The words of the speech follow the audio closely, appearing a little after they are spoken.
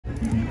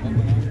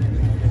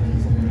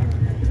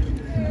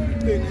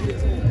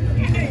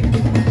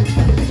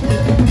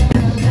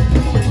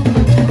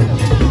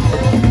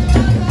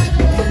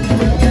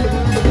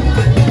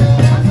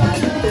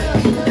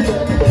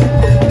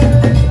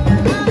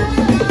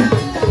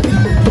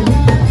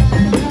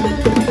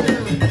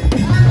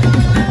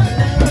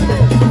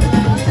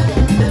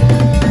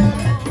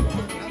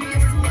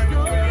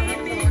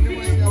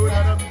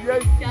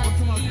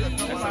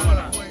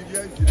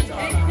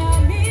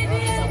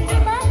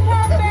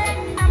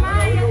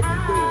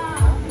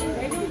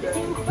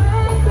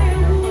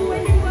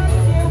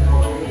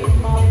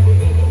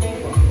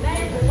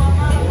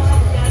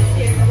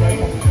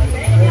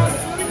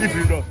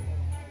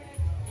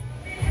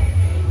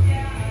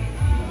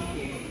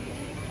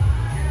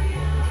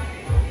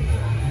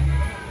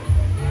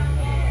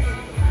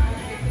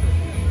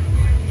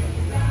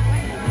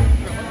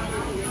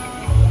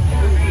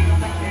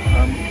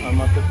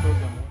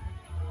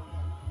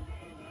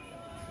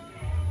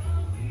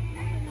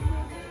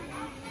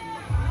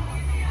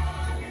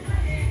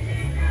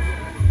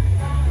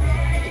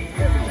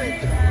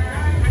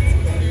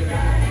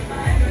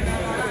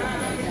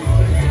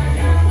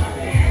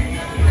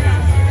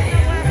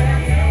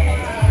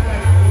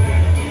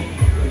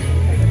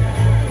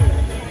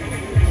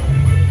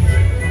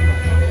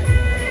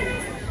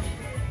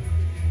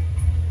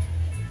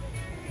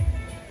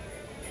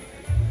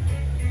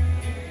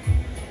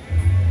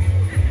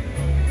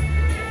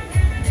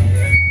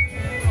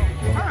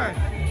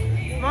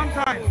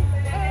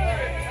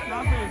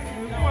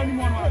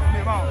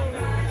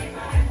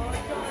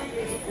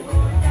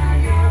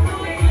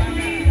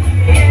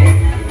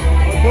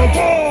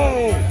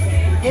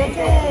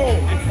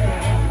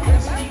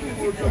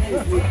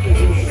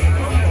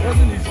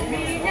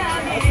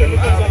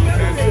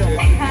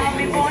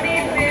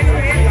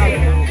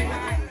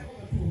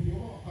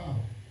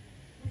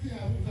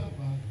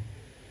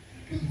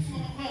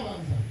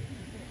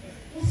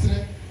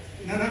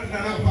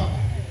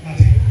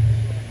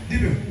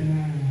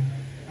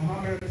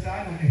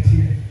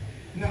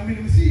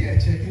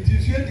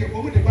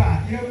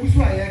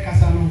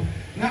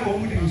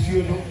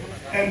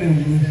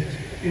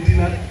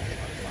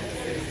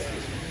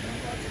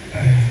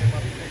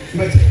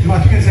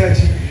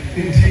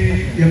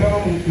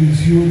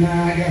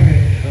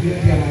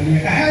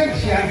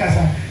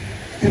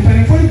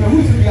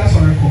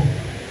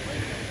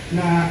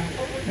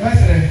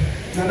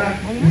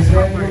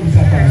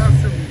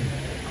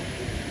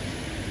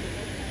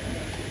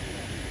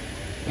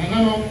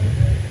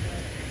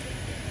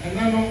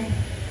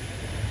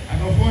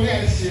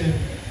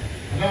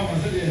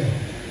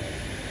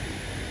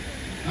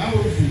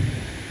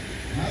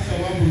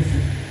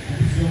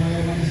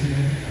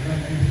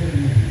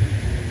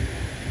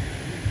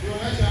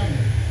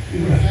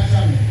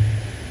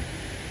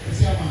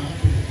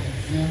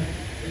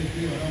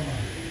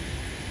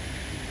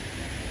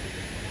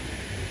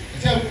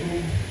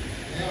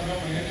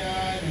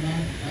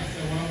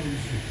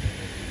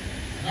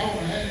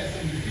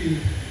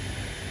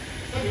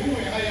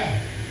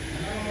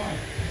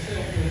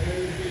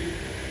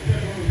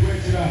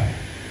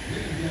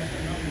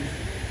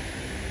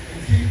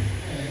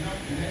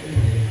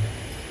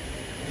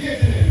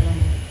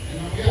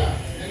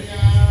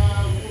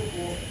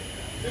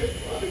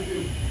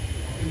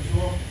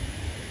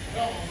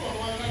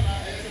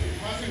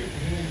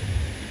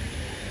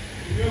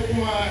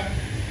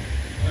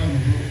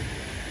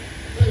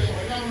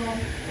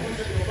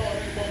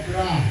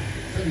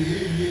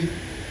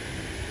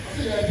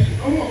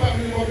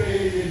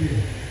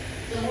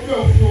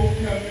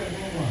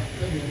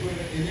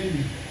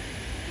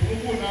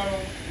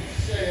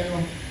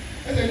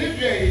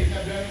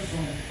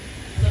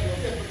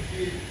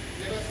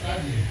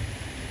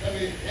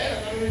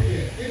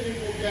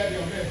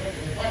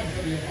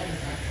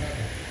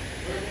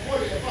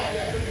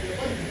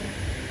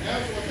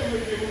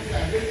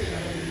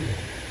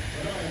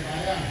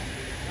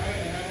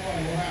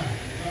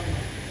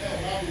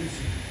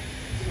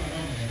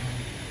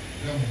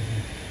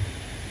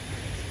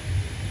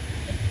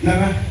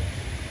Nana,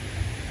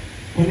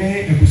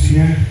 one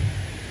ebusia,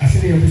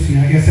 asili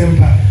ebusia,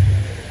 yasempa.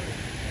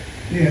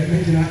 Ne,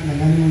 menjina na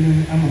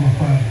nanu ama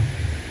mafara.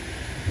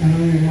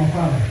 Nanu ni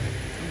mafara.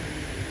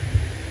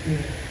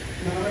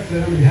 Nana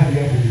sera mbi hadi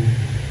ya bubu.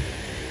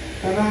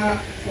 Nana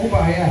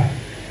ubaya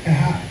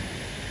eha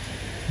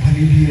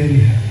banibi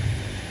eri ha.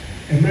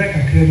 Amerika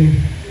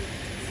kremi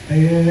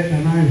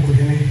nana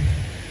Oyokohene.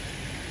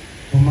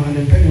 Oma ne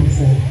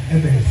mpanyamfo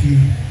ebe fi.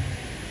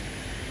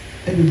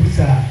 Ebe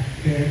busa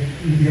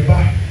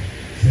yeba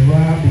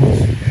sewa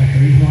bosu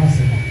kakari ho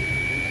asema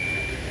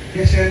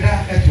ye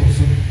sheda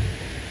etoso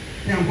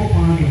nyanko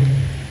kwando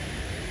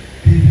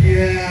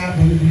bibia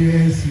bonbia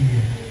siye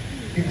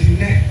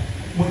itine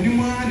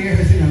monima ne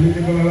yefese na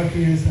mebe baba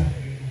kiyensa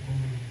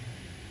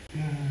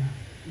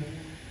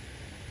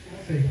na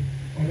sei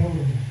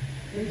odawo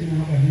ejina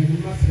na bani ni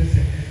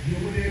masrese ye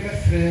mode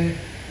basre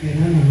ye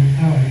nana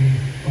awari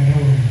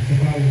odawo se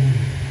bawo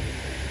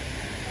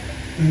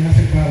na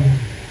se bawo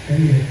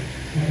ene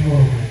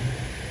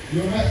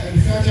You're right,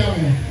 and such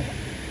a man.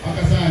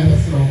 Akasa,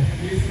 that's wrong.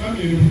 He's not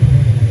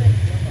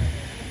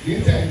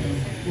Yes, I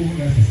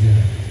know.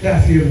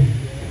 That's you.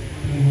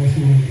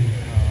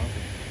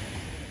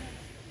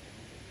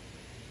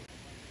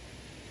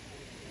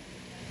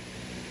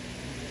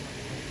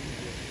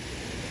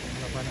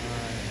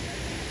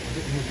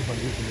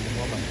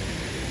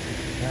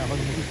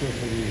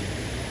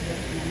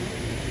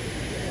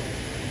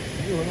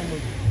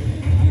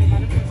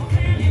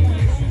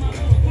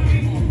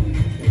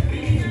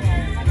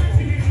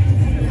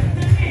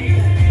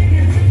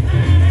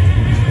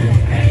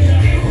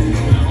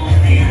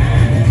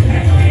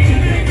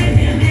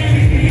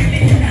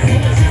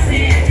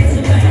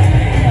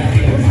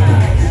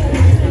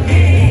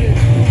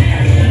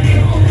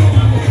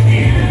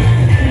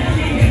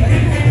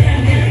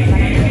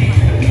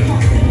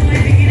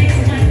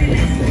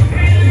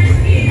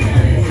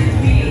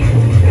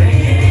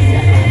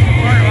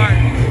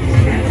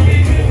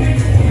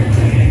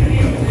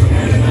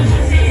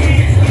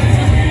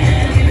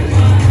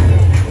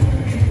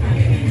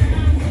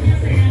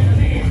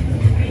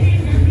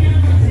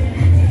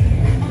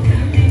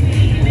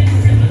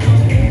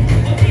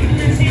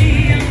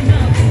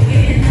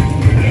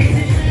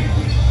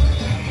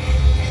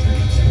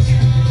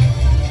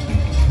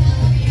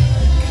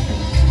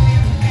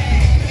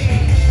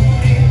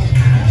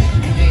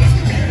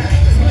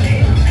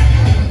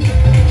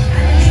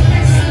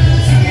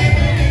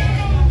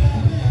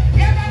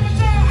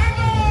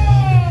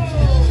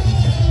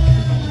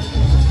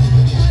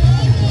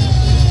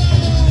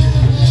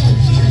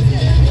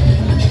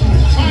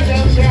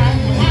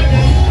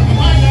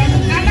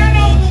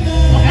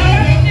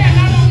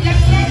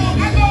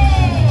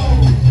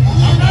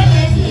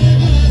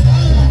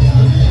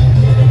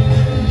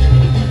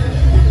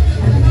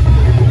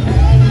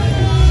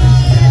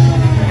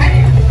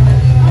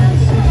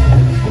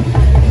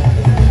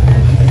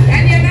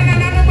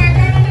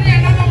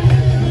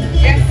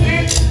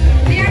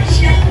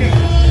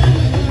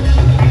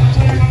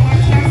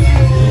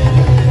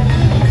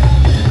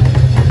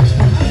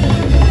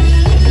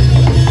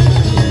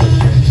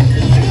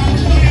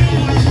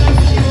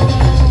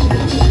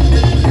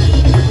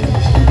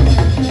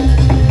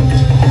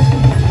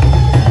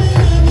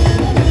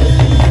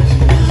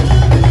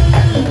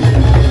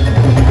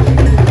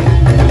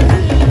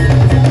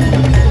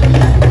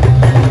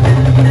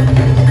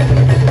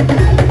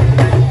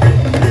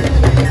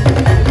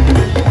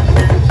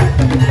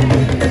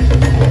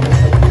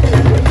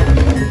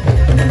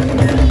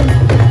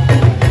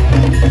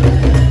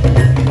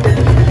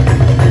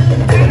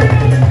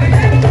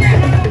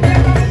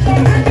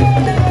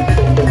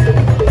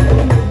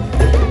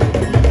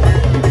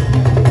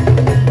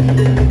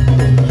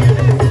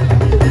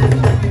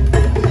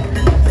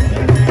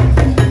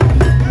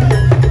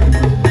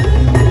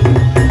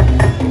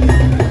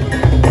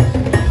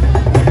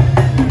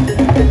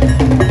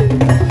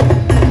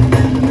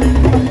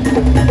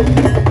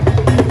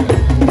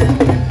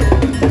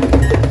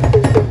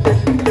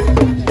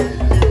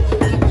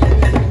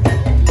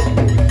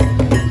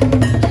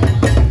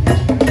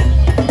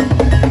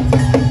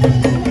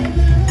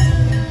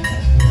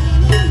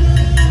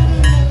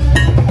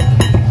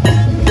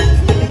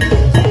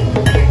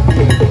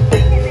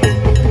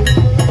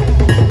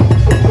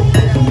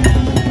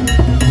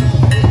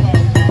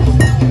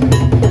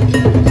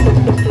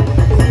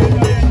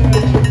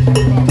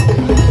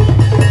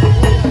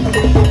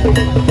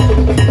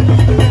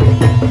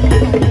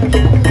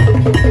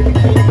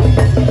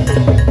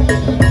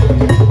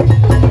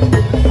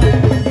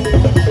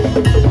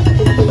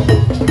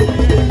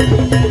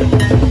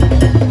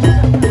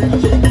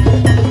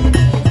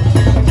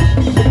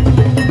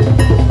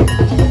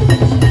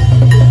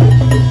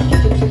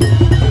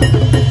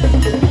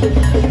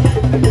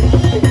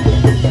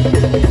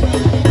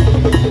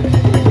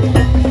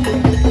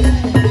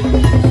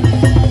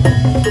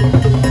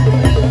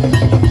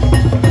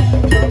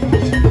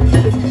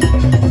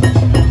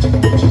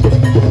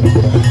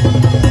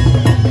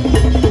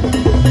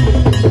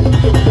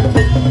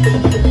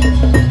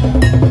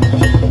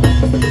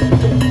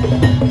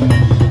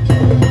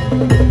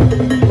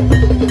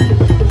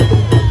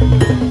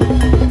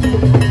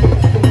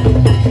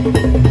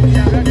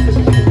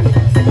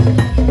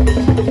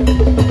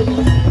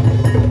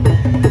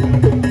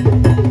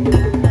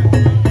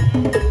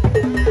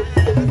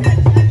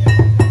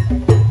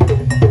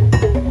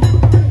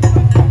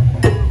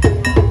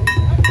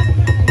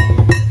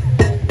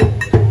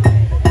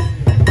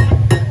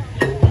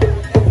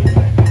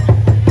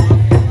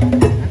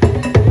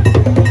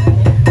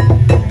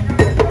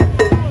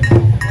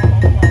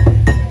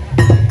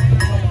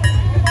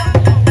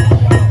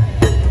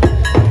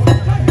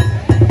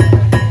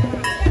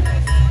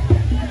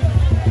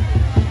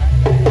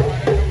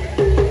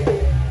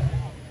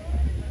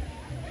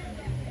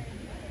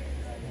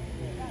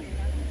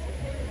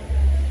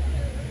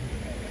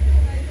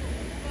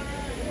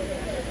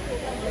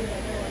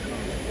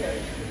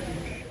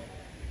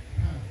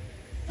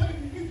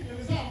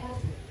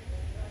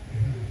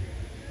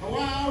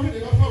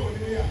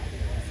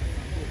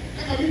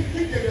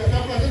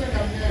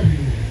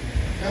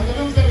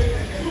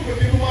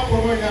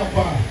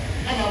 Kwa,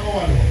 ana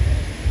kwa wale.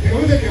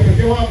 Ndio ile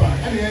kitu kwa hapa,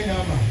 yani yeye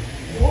hapa.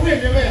 we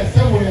never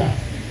somewhere.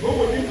 Go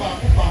with back.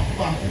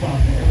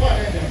 What I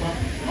never.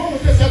 No,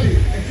 just say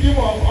a few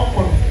more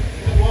upon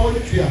the wall of the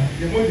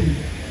money.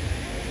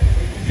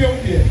 If you're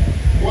here,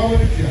 wall of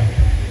the chair.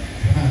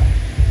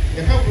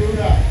 You can't do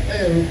that.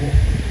 There you go.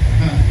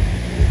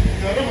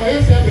 I don't know.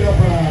 Yes, I've been a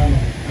brand.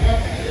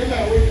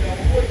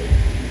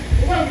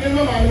 What do you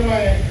know? I don't know.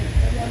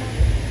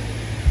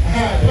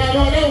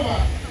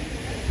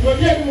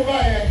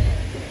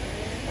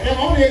 I'm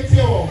only 8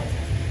 years old.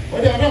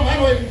 But I don't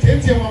know if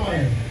 10 years old.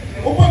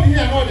 Open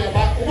here, no, they're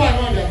back. Open,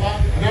 no, they're back.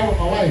 And I'm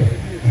my wife.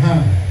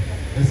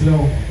 It's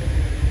low.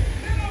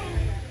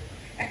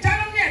 A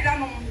town near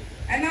Danum,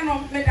 and none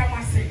of Madame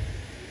Massey.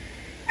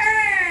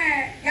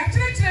 Your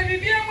church will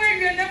be where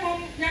you never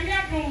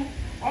Yamiakum,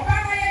 or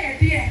Baba,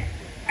 dear,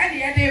 and the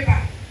Adeba.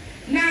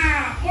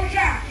 Now,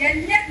 Mosha,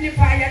 yet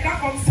Nipa, you're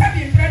from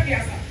 7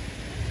 previous.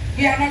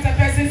 We are not a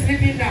person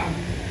sleeping down.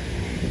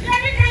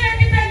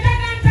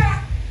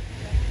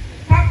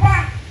 Papa,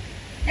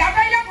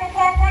 Yabaya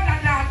Coco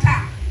Data.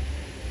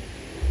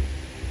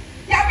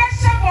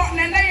 Yabasha bought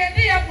and they are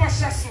dear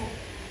Poshaso.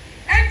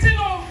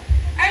 Antino,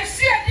 and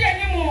she are dear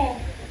anymore.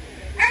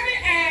 Any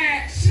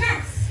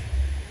schnapps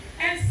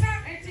and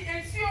some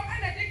and sure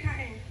and a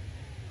decaying.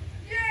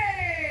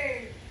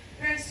 Yay!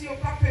 Pensio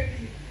Papa,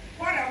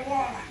 what a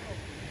war.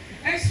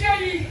 And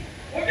surely,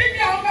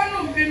 Obibia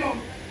Obanum Binom.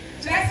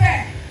 Just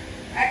say,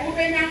 I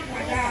open up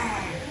for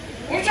that.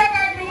 Which of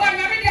everyone,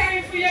 every day,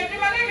 if you have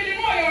never lived in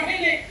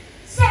Oyokohene,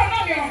 so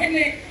know your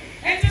Oyokohene,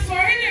 and to so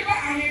any but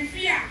I'm in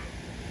fear.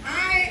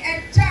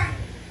 I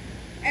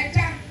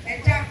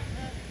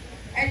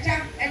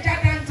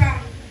Danta.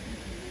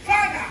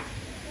 Father,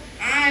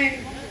 I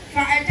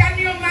for a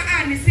Daniel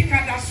and Sika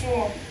that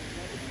swore.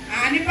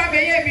 And if I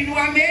be no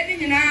I'm made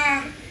in a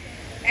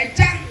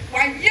Jack,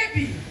 why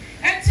yebi,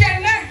 and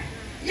Tiana,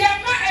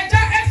 Yama a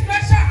Jack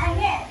special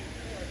award.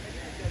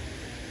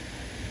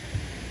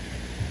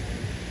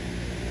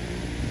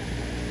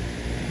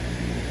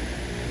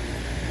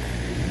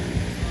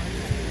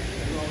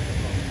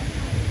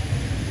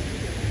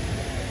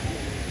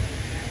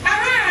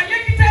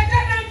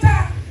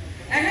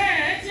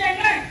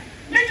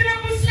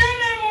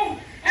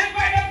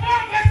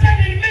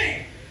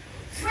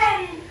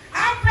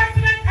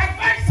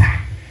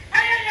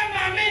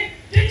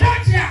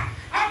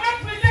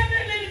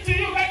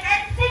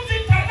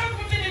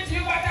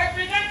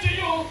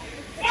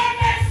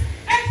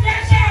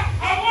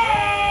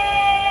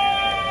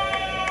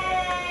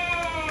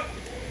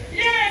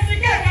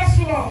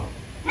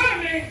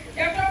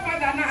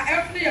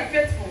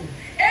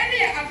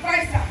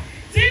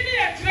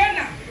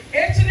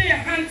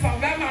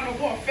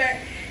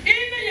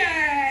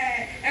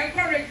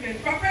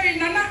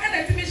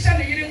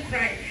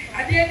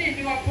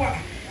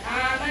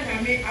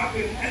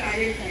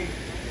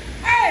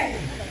 Hey,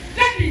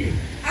 Daddy,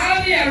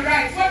 only a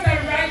right. What a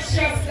righteous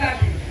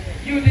daddy.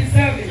 You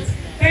deserve it.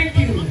 Thank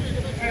you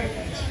very much.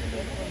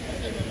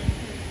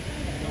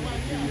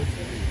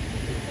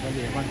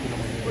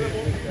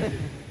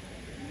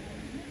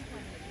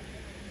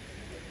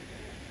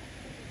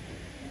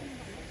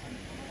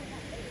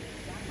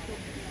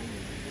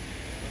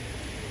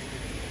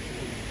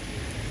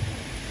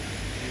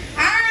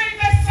 I'm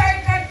a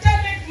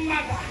psychedelic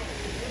mother,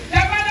 the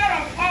mother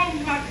of all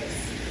mothers.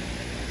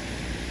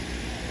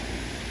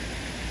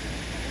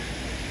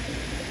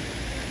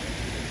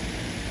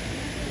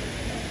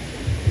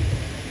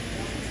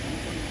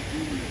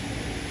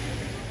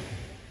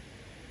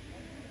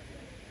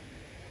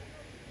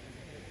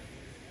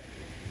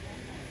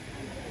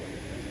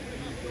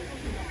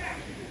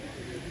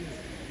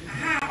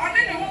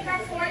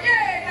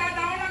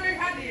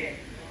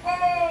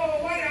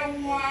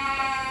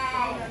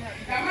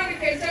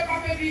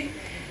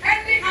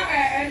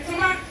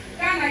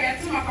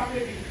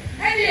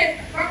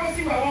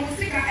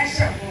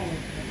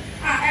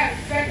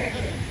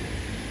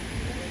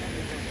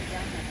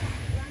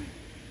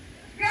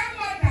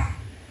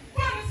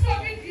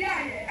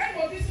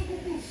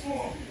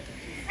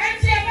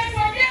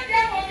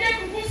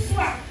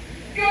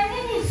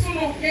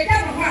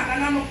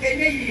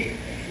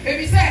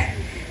 Baby said,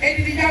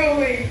 and the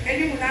away, and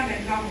you will not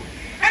let go.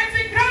 And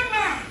the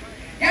grandma,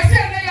 you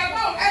said they are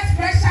no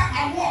expression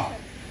award.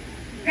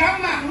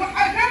 Grandma,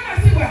 grandma,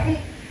 see where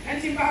home, and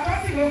the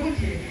papa see where good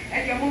here,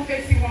 and your mom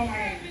facing one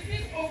man. This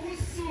is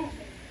Ogusu.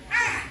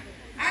 Ah,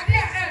 I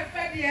dare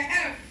fed the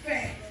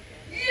fair.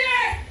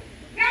 Yeah,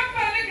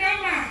 grandpa, the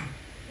grandma.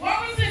 What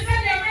was it?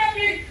 Send your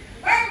baby,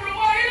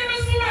 everyone, you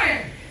never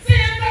smile. See,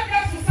 and that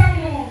goes to some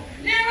more.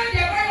 Never the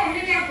other one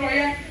in your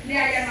prayer,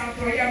 near your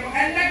prayer,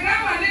 and the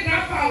grandma, the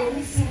grandpa,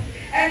 Ogusu.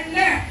 And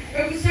now,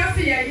 it was just a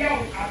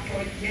young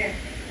after yeah.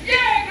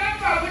 Yeah,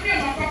 grandpa, when you're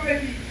my papa,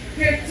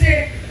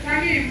 can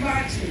you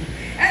imagine?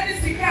 And the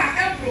cigar,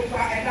 and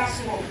proper, and that's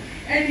all.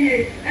 And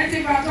yeah, and the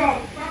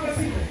battle, Papa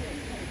Single.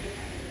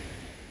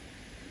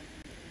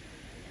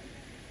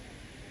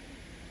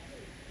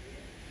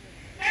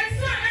 And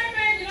so I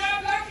made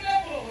black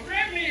label,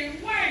 Remy,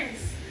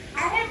 wines. I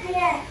want to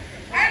walk,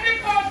 and the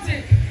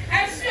Baltic,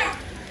 and sure.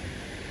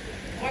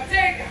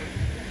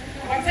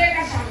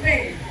 Whatever shall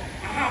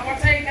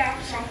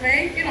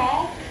drink, you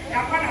know,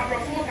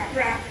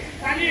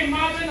 can you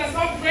imagine the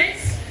soft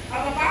drinks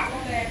at the back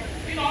of the,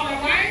 you know, the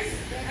wines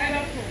and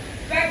the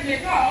Black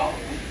Nicole,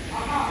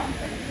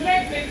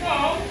 Black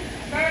Nicole,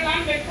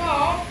 Maryland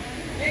Nicole,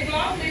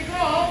 England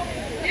Nicole,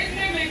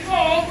 Disney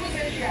Nicole, who's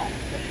in here?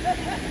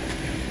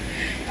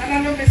 And I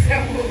know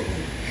Mr. Wu.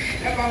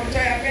 About which I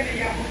have been a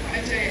young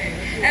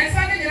and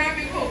Sunday, you have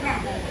been cool,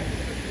 come on.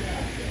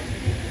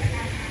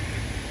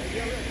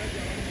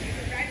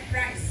 Right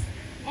price.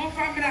 More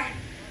family.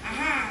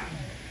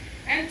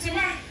 And to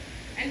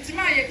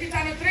my, you get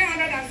on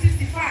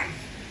 365.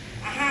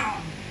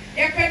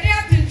 You pay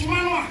that in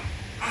Jumanoa.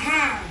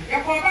 You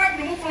go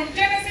from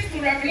Genesis to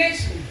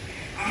Revelation.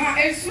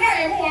 It's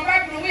right who are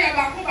back from we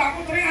about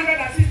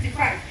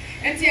 365.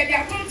 And see, they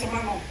are told to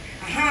Mano.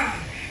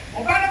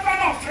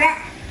 Obana of Fra.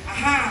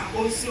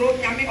 Also,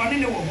 Yami on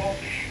the wall.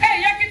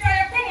 Hey,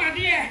 Yakita, come on,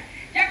 dear.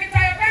 Yakita,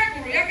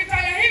 Bible, Yakita,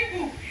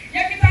 Hindu.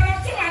 Yakita,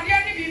 not so, and the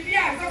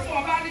BBI, that's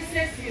all about this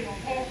year.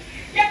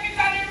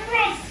 Yakita,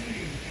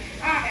 Rosie.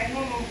 And no,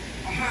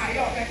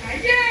 you're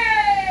back.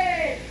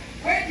 Yay!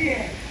 Wait,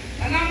 dear.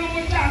 And I know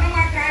what I know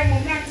my guy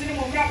will not see the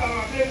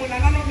Mograba, and I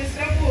know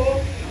Mr. Wu.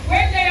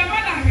 Wait, dear,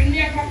 Madame,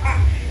 near Papa.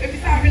 If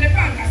it's having a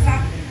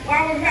pancasa,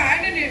 while we're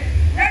having it,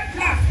 red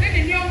class, then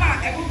in your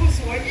man, a good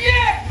sword.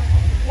 Yeah!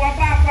 What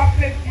about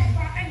Papa?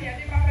 And yet,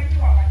 if I make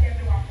you up, I get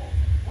the waffle.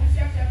 What's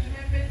your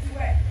judgment?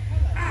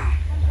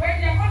 Wait,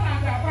 dear, Papa.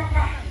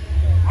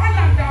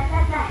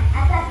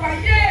 Papa,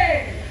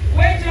 yeah!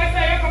 Wait, just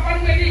say, Papa,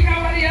 when you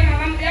come here, and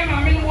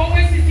I'm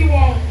always sitting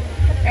warm.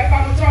 If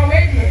I'm not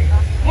waiting,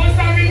 most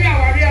of me are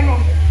worried.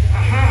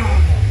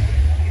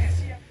 Yes,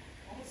 yeah.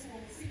 Almost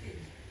sitting.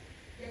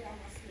 Get on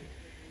my skin.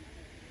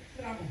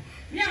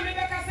 Me and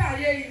Rebecca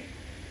say,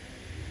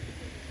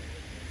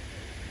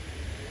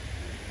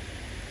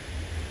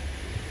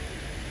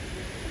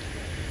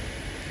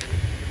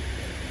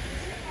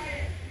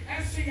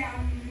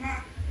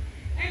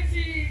 and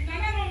see,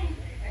 Nanano,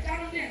 a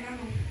Janone,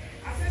 Nano.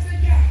 I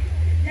said, yeah,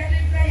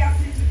 they play us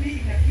to be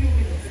in a few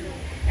minutes.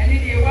 And in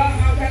the well,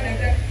 how can I?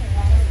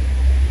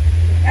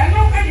 And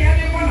nobody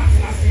had one as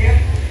last year.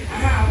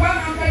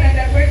 100 and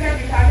the greater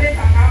with a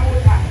later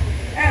Hamota.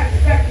 And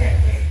second.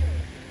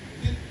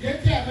 Yet,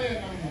 yeah,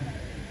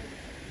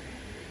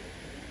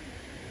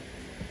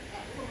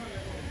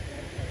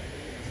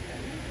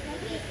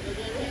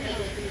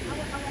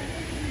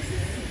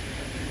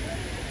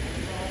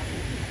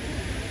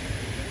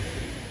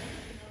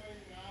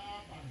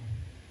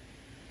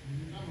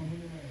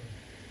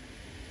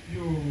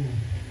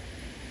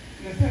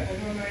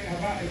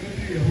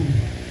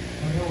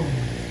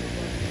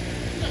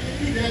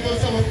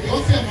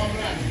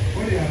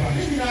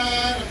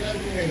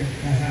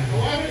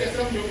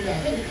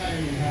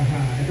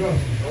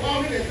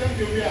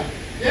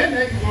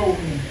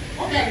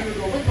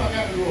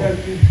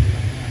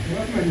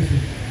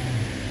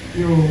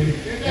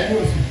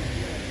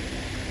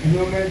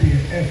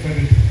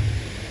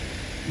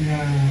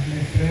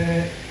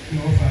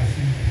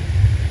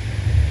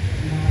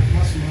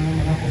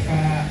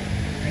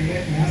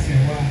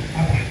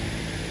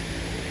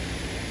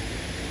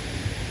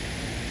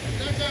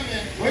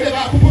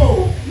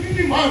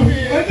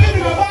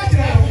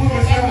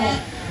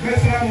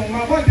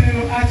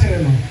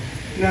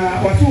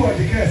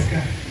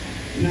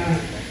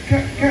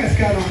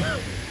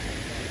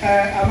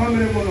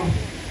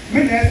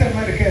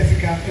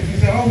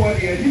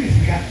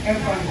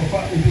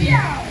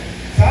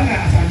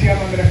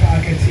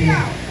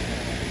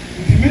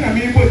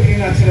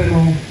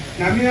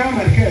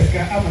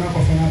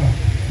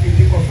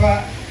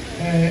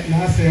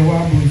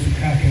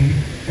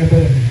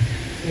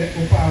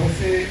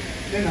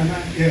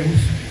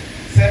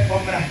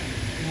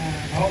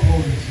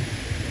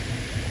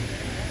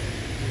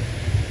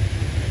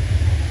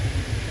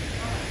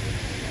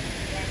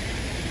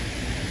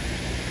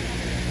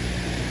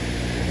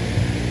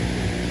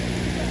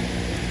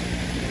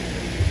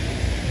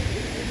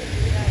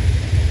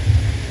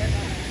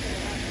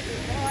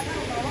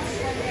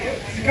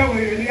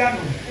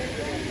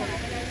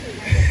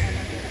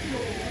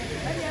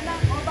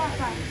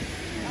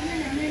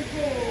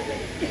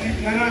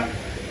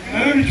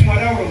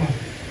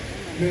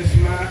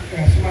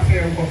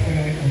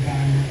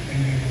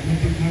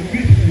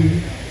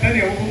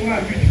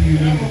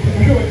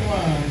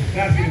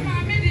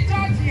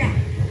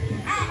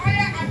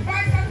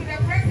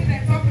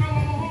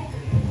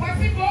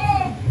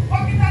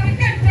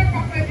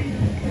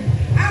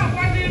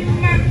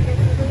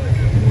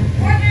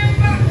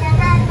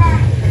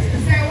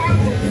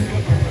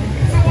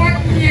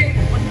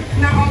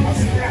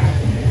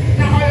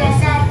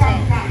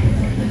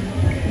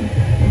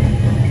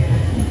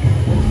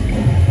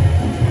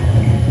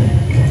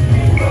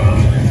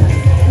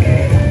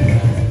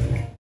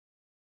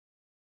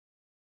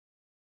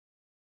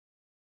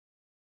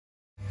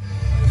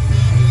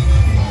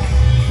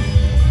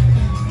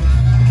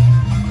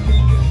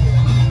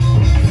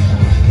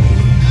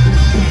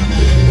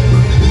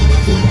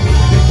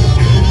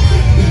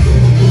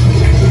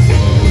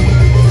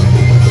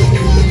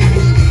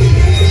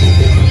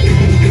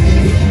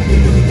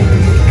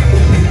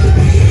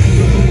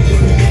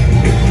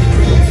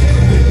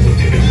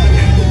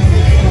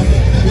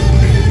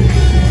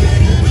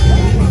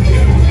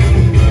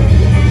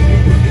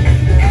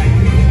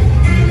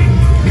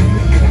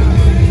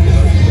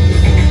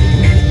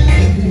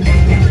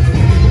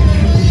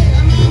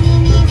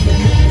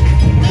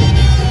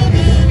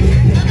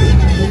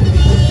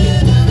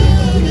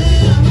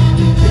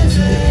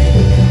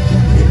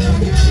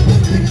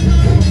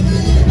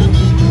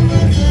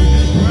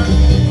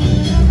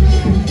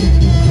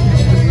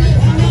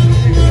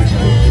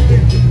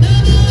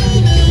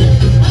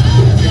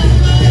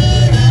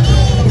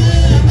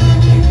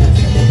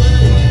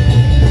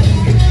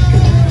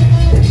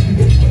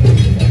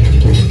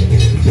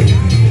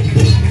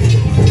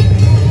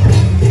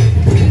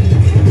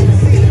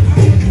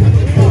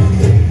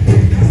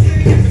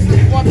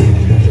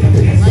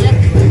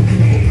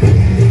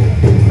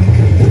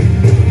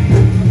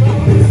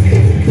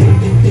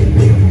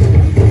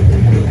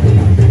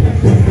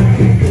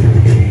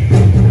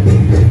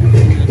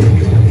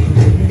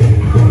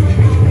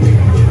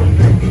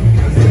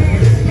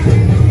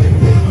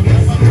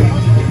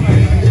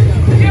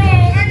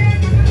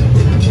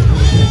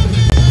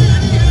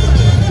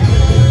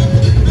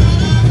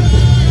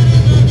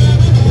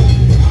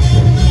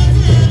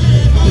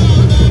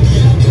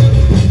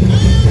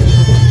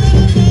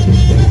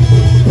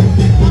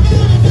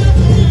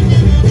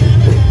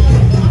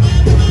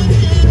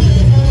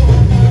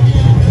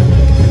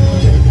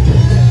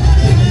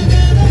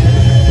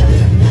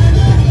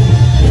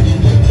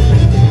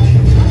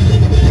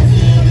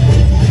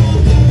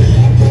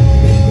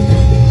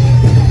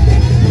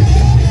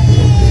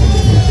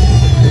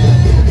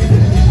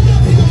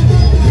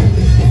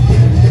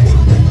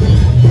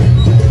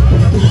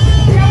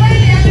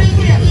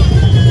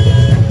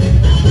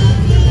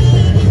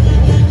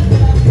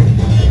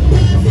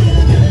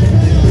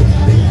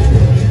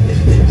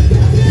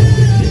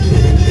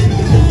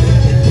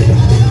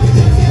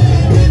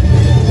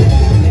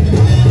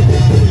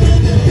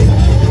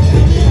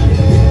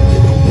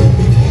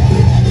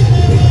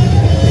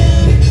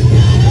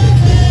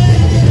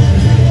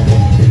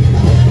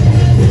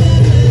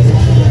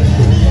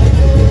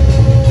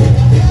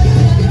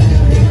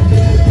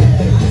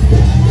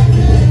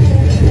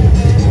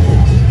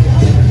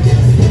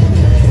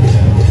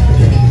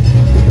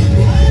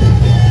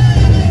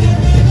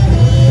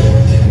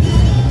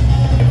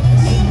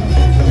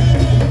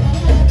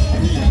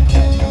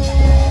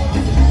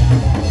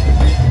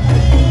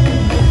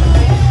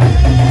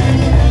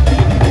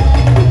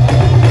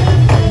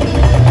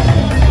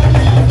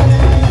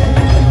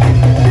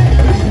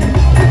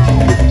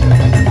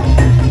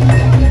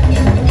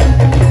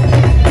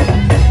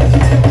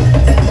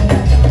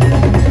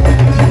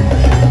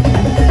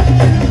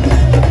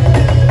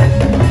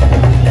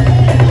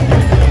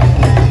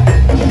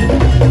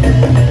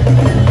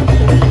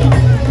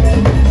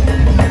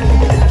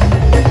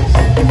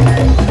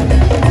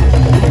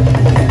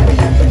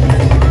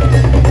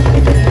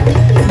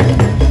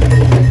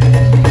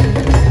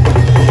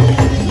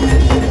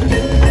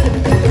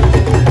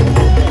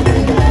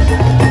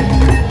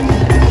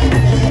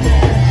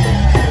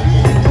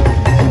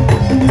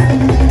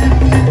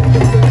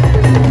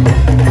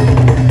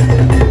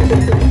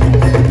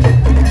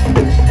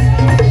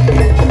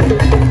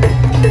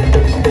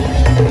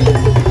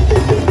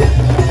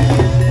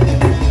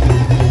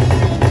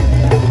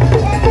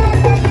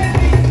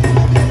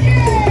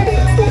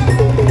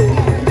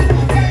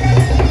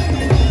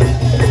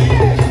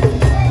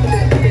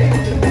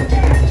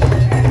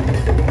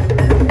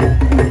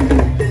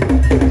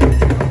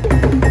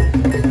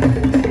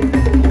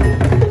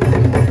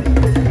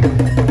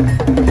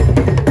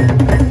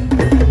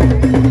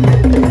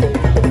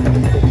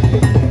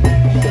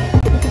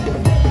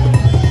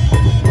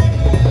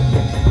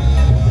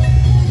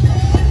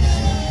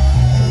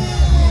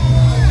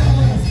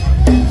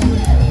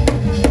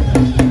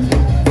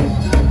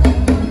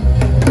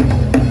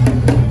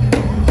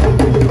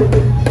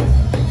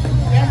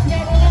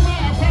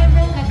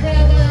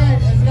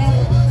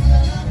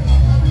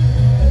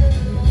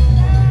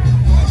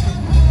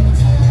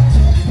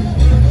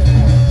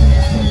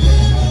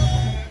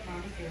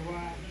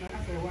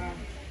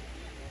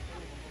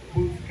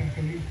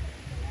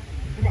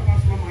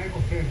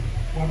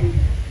 wabe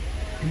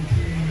nti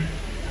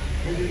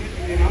odi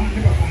na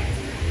ne papa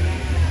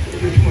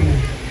odi tumo na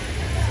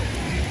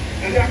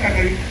edi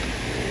akagari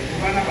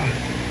bana ba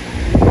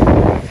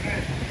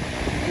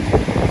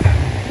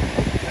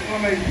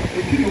mama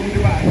eti no mu de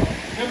ba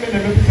na me na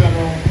me bisa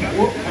no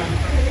wo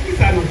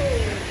bisa no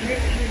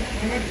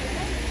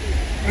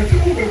me tu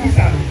ku be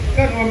bisa no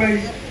ka no mama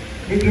yi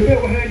me de be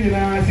wo ha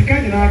nyina sika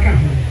nyina aka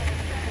ho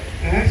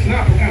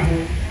snap ka ho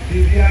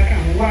bibi aka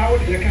ho wa wo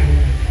de ka ho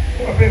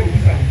ko be wo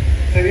bisa no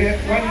sɛdeɛ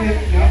wɔne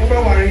na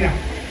wobɛware ya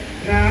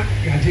na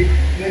gagye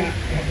na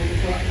yɛabo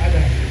nso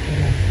ada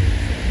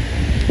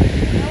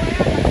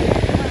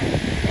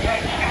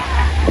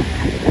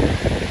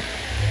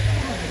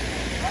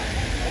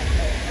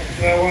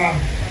sɛwa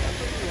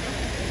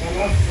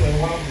nana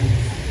sɛwa bo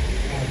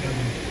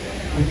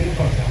obi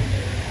mpata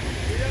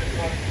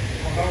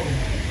ɔba wo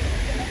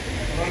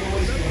ɔba no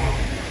wɔsi na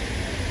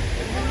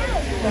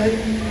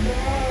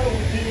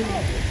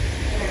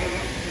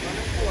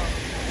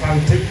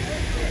Fante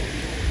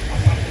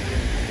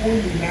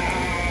Una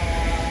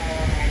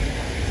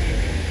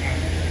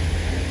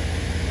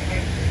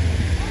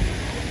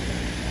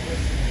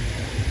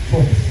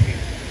forse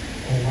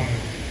o va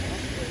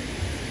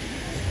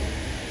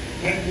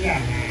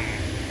andiamo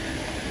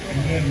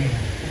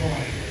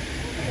vai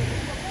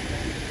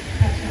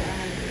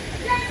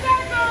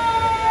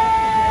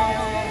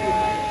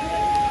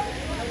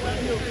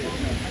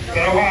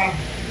però va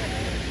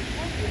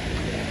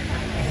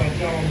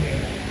facciamo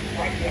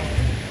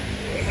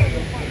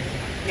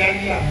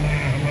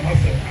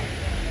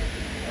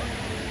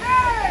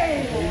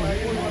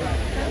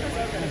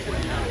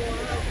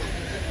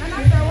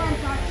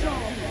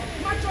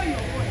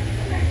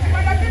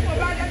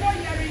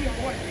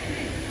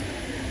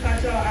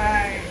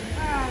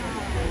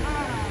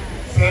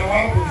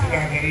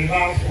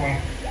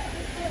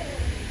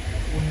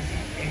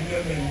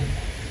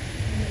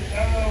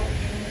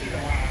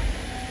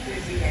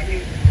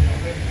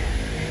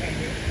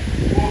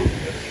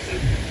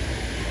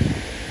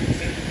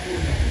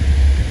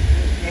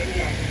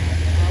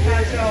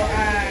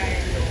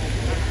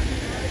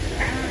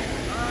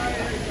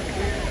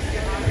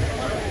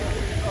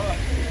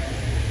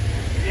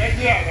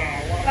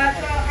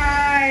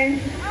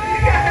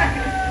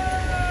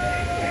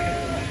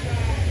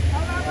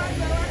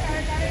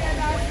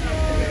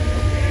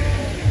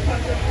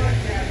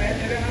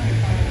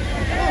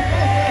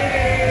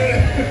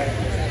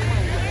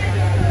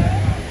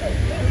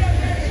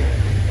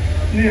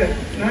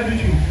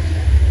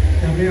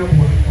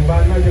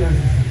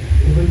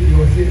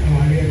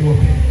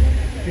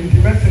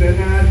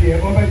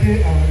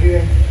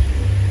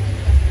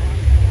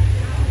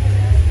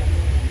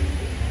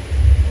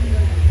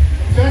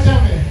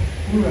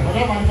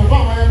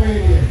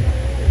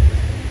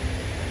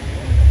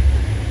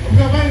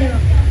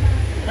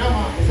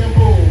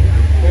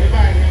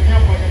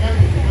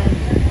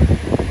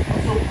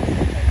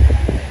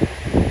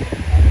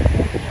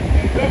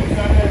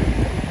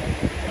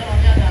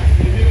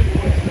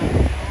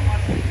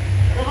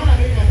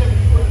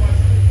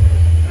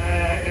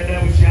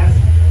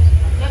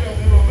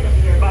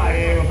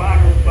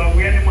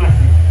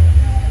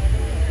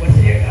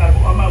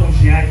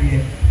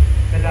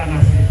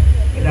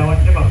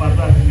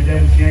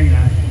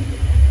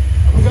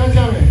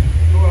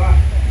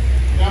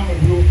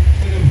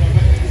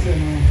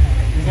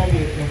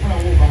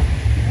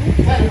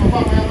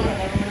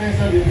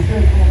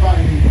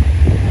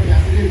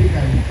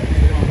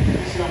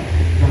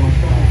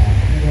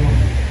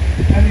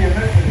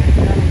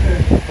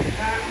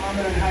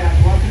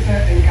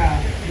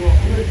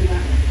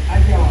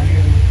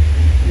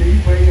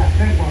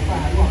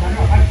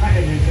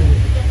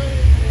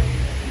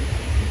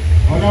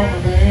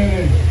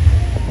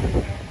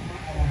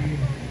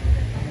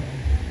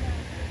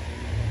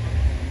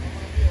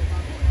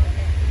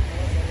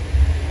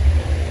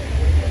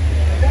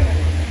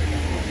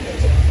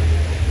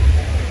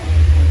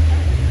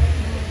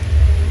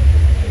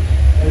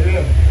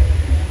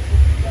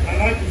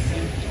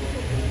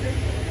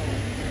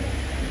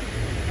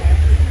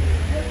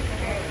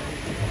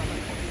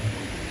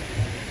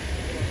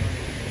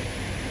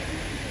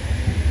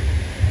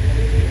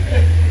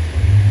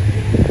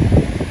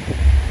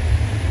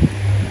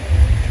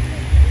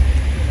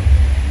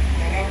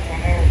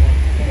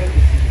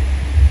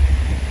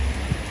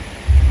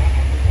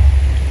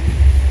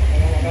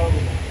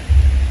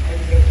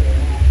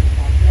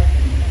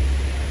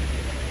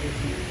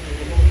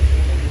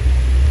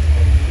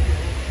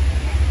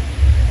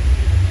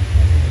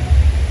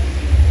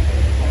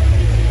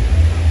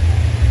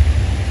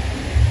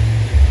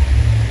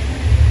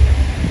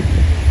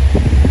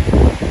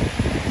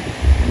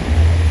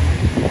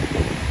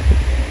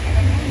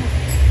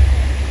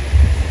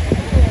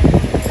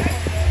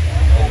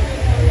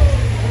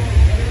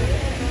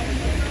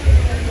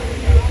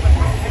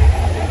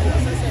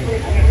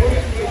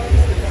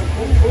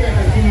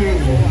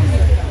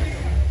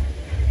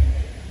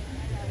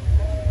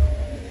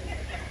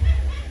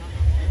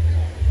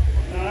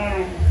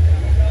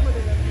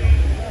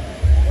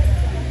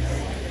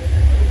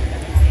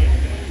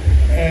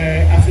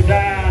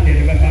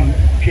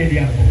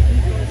Kediapo.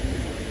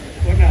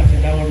 One after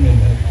that one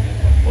number.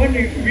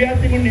 Only we are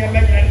the money and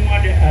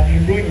mother at the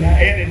growing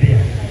area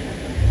there.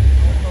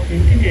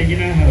 In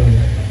India, house.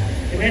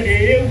 And then they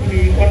gave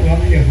me 1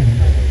 million.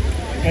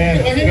 I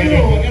didn't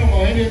know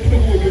any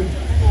trouble.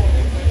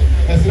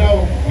 As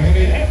now, I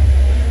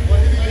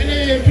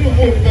didn't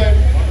trouble.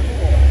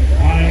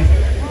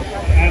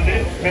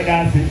 And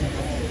that's it.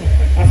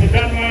 As a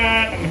done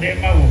man, and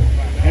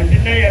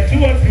then they are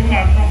 2 or 3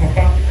 months.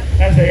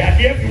 I say, I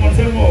gave you one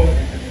some more.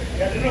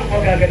 I don't know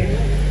what I got.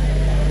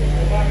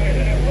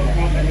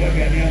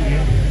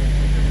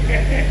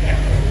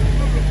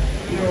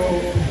 No.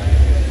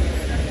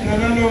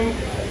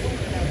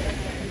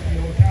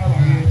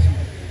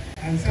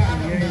 And so I'm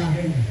very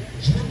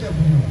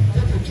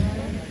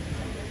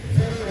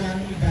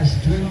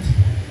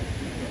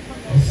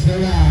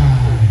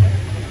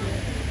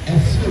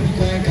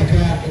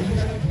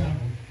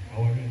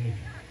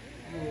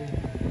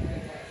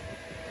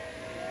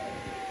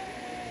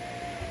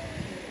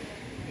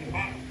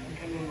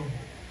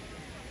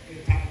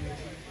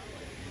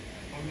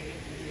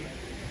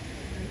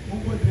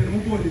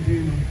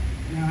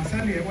now,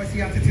 Sunday, what's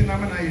the attitude?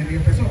 I'm an iron. The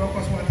person of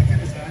course wanted to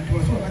decide to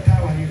was over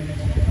tower.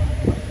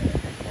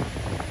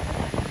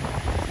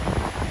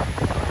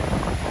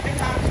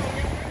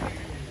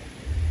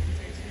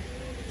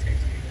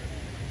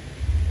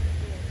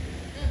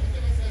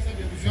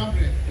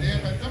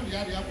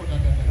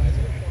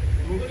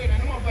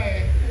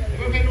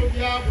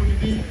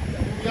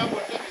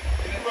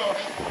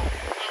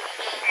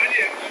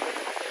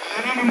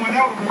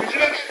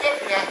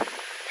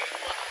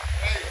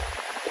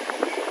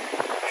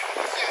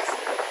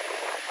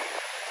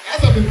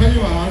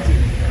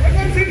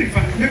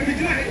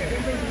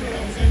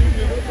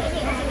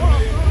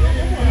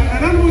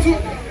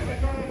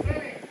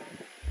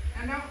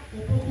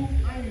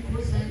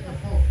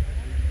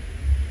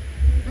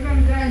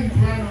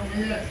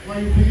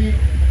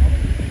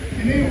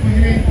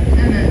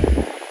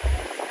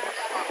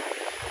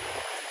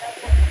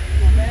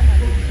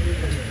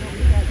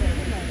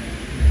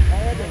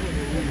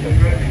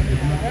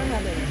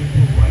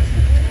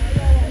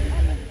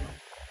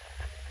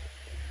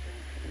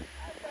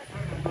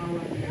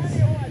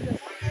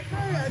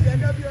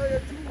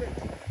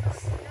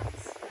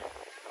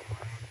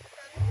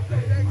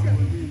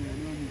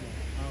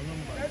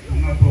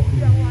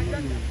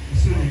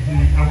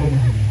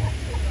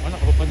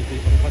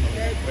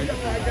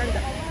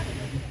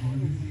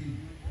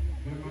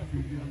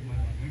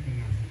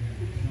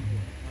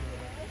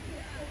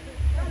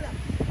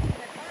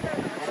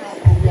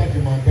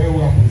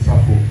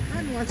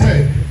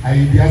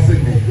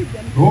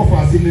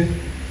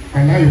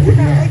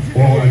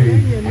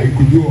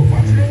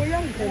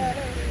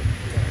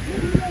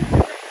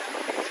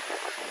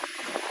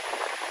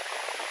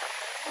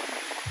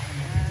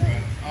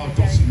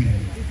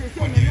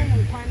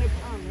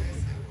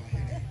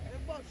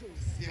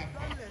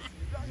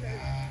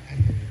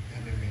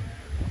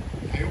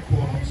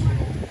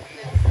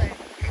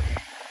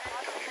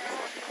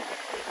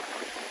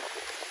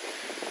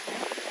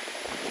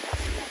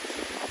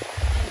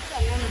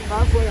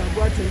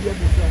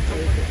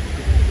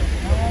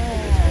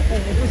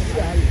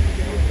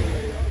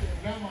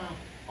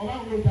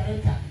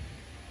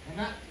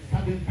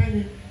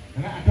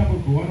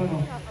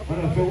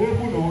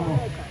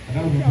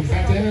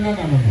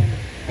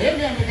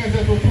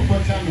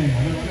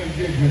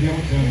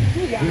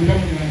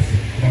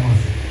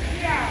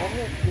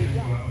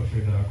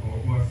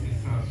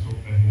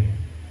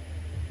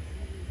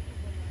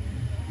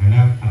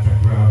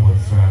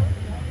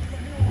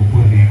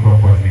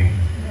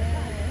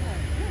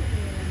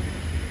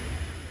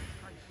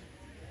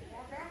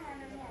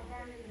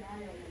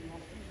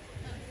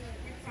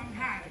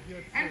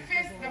 And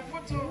face the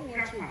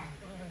photographer.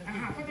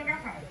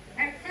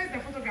 And face the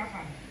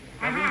photographer.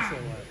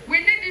 We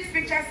need these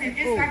pictures in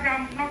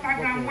Instagram,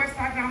 Notagram,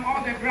 Westagram,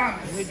 all the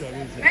grams.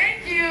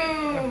 Thank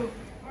you.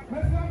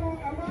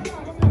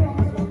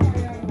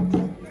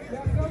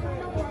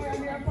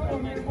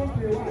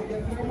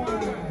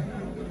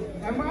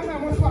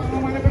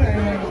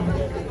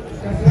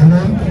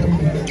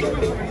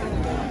 Hello.